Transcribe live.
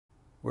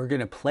We're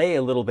going to play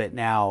a little bit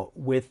now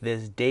with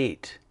this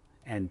date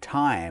and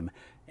time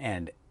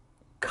and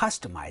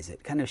customize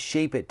it, kind of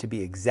shape it to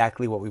be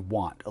exactly what we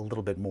want a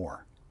little bit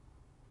more.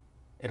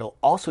 It'll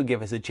also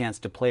give us a chance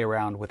to play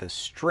around with a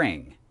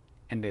string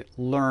and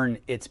learn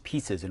its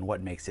pieces and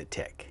what makes it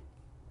tick.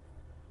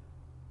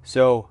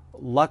 So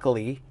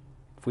luckily,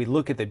 if we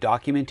look at the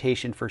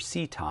documentation for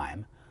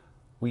CTime,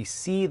 we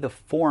see the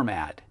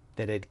format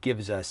that it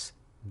gives us: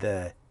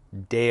 the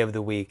day of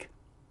the week,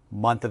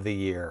 month of the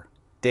year,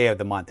 day of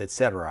the month,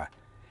 etc.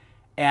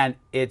 And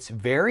it's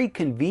very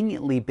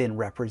conveniently been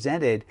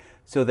represented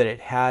so that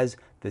it has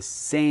the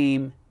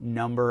same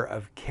number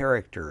of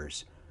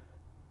characters.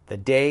 The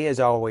day is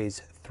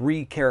always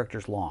 3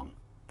 characters long.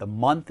 The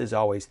month is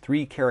always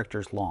 3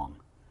 characters long.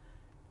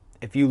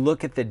 If you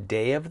look at the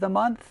day of the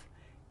month,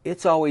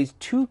 it's always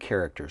 2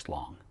 characters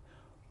long.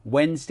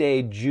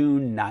 Wednesday,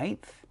 June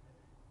 9th,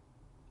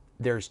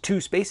 there's 2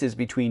 spaces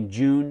between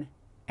June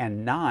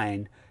and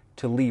 9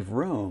 to leave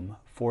room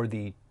for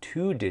the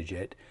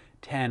 2-digit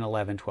 10,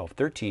 11, 12,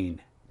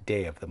 13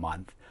 day of the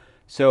month.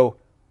 So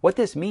what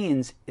this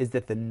means is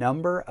that the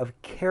number of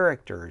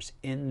characters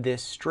in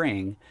this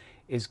string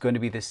is going to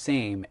be the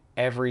same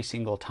every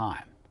single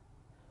time.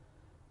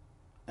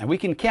 And we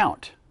can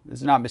count. This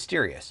is not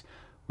mysterious.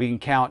 We can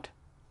count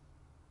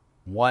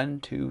 1,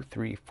 2,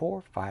 3,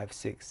 4, 5,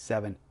 6,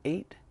 7,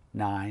 8,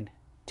 9,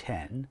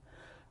 10,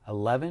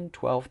 11,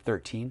 12,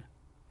 13,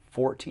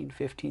 14,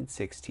 15,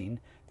 16,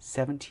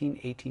 17,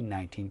 18,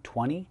 19,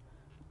 20,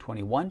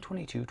 21,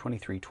 22,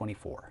 23,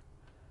 24.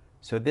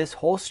 So this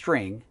whole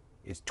string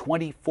is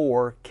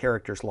 24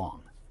 characters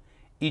long.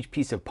 Each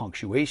piece of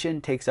punctuation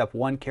takes up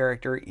 1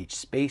 character, each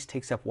space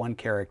takes up 1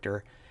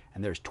 character,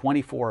 and there's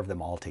 24 of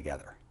them all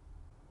together.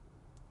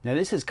 Now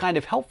this is kind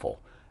of helpful.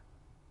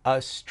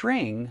 A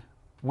string,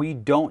 we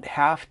don't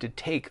have to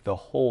take the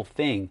whole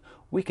thing.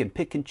 We can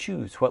pick and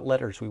choose what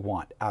letters we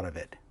want out of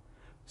it.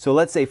 So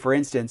let's say, for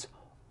instance,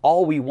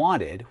 all we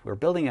wanted, we're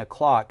building a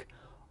clock,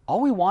 all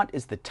we want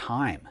is the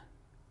time.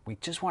 We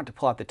just want to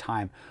pull out the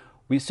time.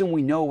 We assume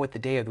we know what the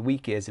day of the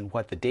week is and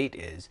what the date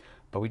is,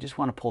 but we just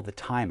want to pull the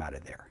time out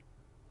of there.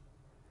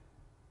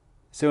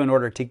 So in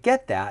order to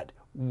get that,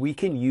 we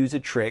can use a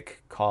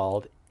trick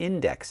called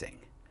indexing,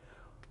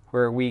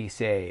 where we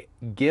say,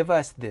 give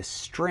us this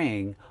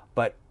string,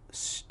 but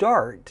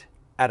start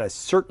at a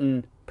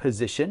certain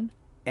position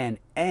and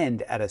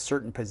end at a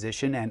certain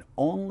position, and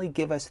only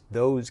give us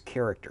those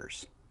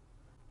characters.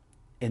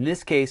 In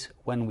this case,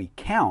 when we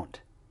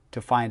count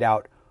to find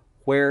out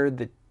where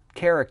the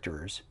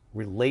characters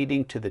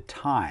relating to the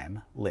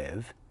time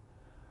live,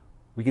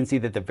 we can see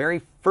that the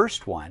very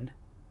first one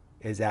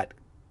is at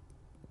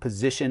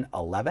position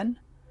 11,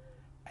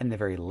 and the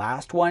very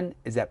last one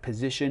is at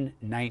position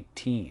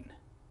 19.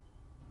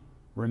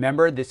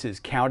 Remember, this is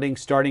counting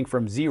starting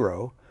from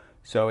 0.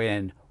 So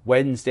in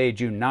Wednesday,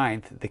 June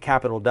 9th, the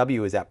capital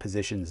W is at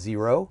position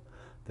 0,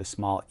 the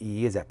small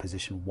e is at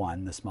position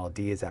 1, the small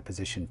d is at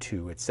position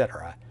 2,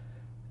 etc.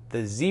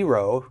 The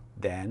 0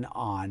 then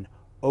on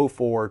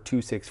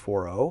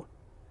 042640,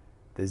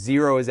 the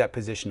 0 is at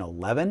position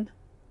 11,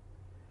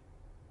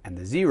 and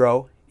the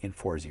 0 in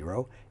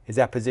 40 is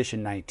at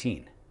position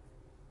 19.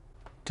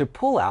 To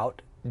pull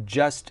out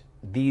just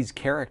these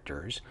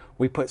characters,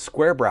 we put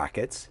square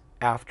brackets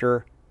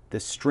after the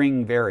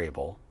string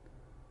variable.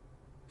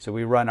 So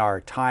we run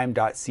our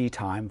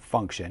time.ctime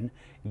function,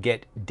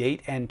 get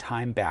date and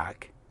time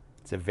back.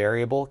 It's a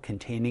variable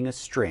containing a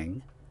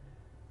string.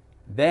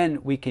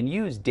 Then we can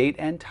use date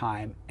and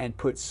time and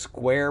put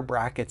square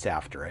brackets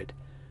after it.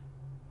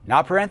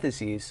 Not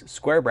parentheses,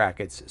 square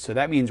brackets. So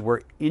that means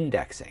we're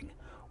indexing.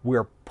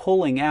 We're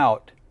pulling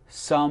out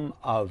some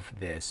of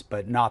this,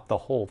 but not the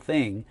whole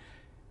thing.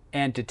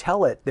 And to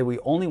tell it that we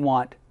only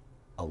want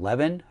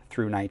 11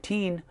 through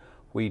 19,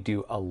 we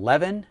do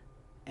 11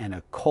 and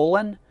a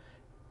colon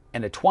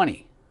and a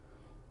 20.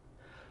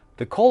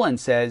 The colon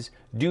says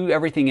do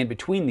everything in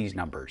between these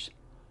numbers.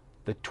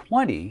 The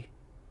 20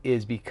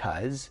 is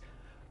because,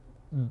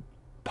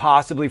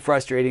 possibly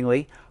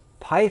frustratingly,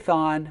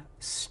 Python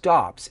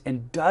stops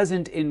and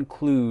doesn't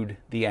include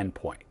the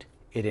endpoint.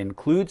 It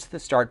includes the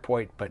start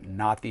point, but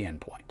not the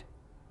endpoint.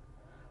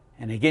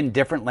 And again,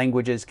 different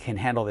languages can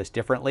handle this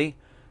differently.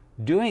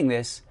 Doing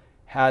this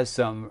has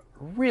some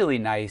really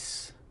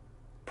nice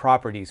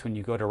properties when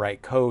you go to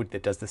write code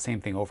that does the same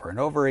thing over and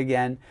over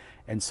again.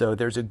 And so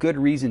there's a good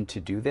reason to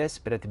do this,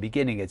 but at the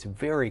beginning it's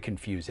very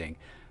confusing.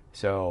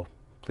 So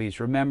please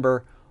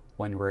remember,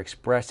 when we're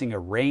expressing a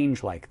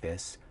range like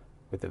this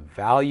with a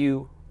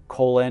value,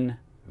 colon,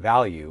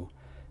 value,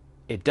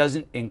 it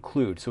doesn't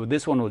include. So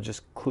this one will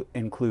just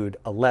include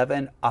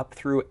 11 up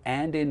through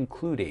and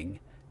including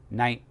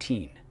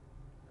 19.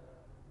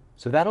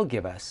 So that'll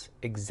give us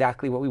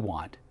exactly what we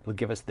want. It'll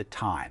give us the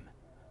time.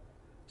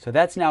 So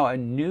that's now a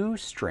new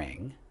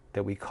string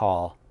that we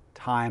call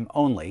time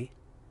only,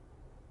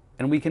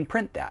 and we can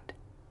print that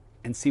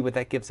and see what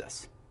that gives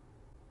us.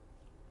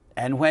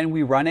 And when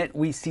we run it,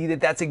 we see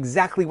that that's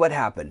exactly what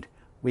happened.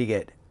 We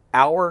get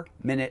hour,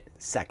 minute,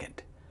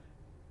 second.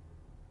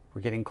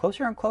 We're getting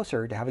closer and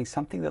closer to having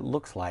something that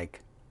looks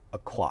like a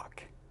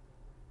clock.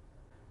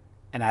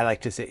 And I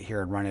like to sit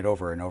here and run it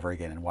over and over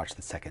again and watch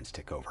the seconds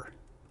tick over.